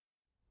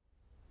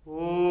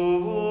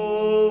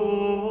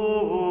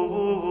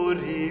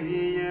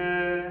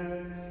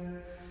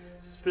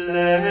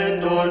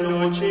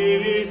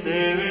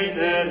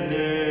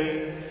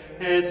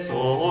et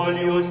sol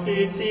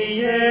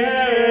justitiæ,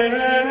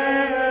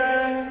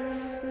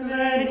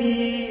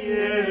 veni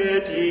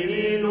et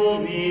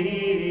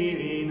illumina.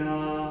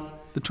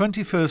 The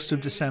 21st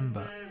of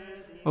December,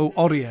 O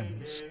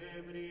Oriens.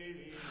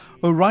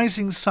 O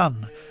rising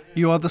sun,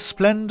 you are the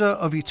splendour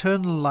of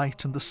eternal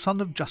light and the sun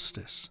of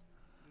justice.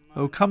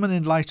 O come and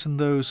enlighten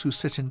those who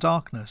sit in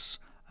darkness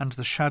and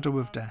the shadow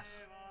of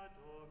death.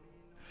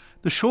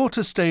 The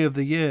shortest day of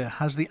the year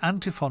has the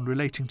antiphon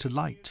relating to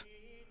light.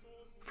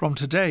 From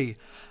today,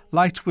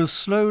 light will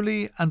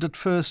slowly and at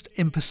first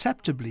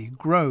imperceptibly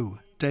grow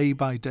day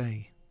by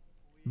day.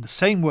 In the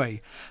same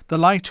way, the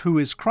light who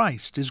is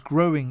Christ is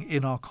growing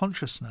in our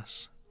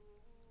consciousness.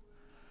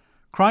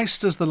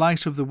 Christ as the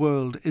light of the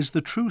world is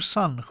the true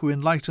sun who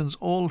enlightens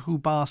all who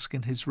bask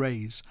in his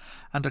rays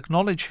and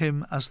acknowledge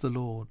him as the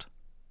Lord.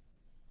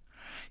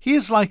 He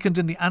is likened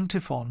in the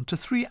antiphon to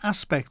three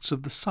aspects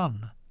of the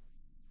sun: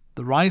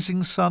 the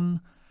rising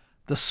sun,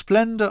 the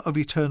splendour of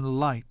eternal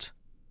light,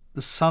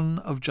 the sun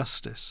of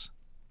justice.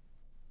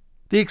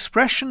 The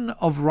expression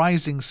of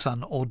rising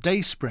sun or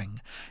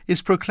dayspring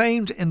is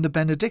proclaimed in the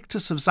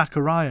Benedictus of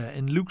Zachariah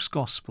in Luke's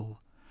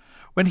Gospel,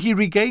 when he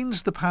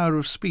regains the power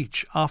of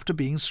speech after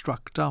being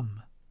struck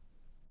dumb.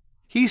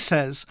 He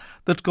says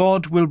that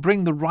God will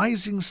bring the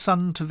rising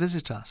sun to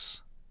visit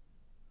us.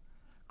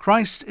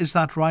 Christ is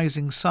that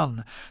rising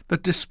sun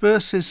that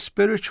disperses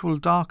spiritual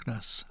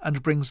darkness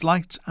and brings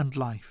light and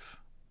life.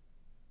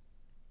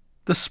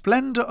 The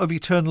splendour of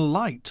eternal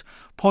light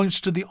points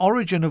to the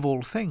origin of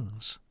all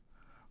things,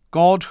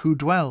 God who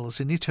dwells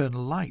in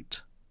eternal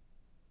light.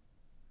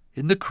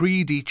 In the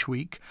Creed each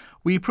week,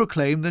 we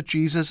proclaim that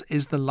Jesus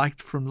is the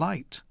light from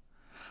light.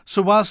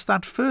 So whilst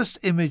that first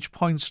image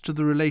points to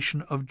the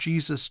relation of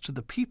Jesus to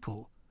the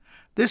people,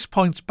 this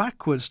points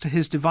backwards to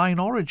his divine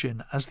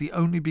origin as the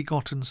only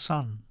begotten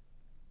Son.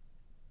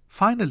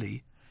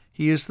 Finally,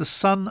 he is the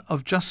Son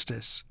of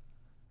justice,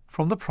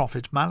 from the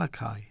prophet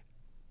Malachi,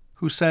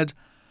 who said,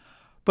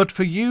 "But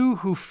for you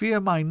who fear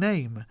my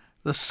name,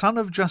 the Son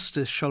of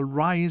justice shall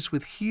rise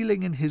with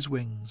healing in his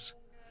wings.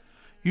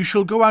 You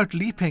shall go out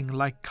leaping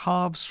like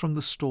calves from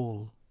the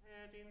stall."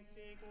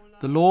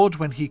 The Lord,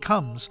 when he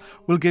comes,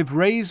 will give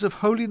rays of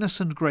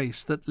holiness and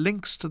grace that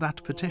links to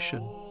that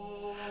petition,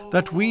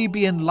 that we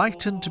be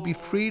enlightened to be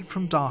freed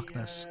from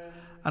darkness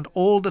and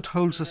all that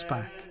holds us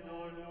back,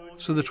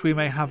 so that we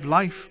may have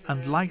life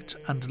and light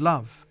and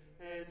love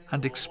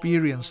and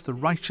experience the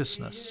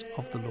righteousness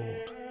of the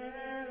Lord.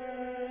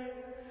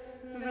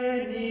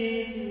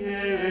 Veni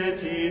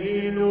et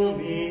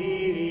illumina,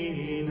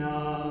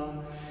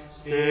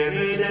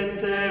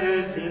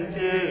 sedentes in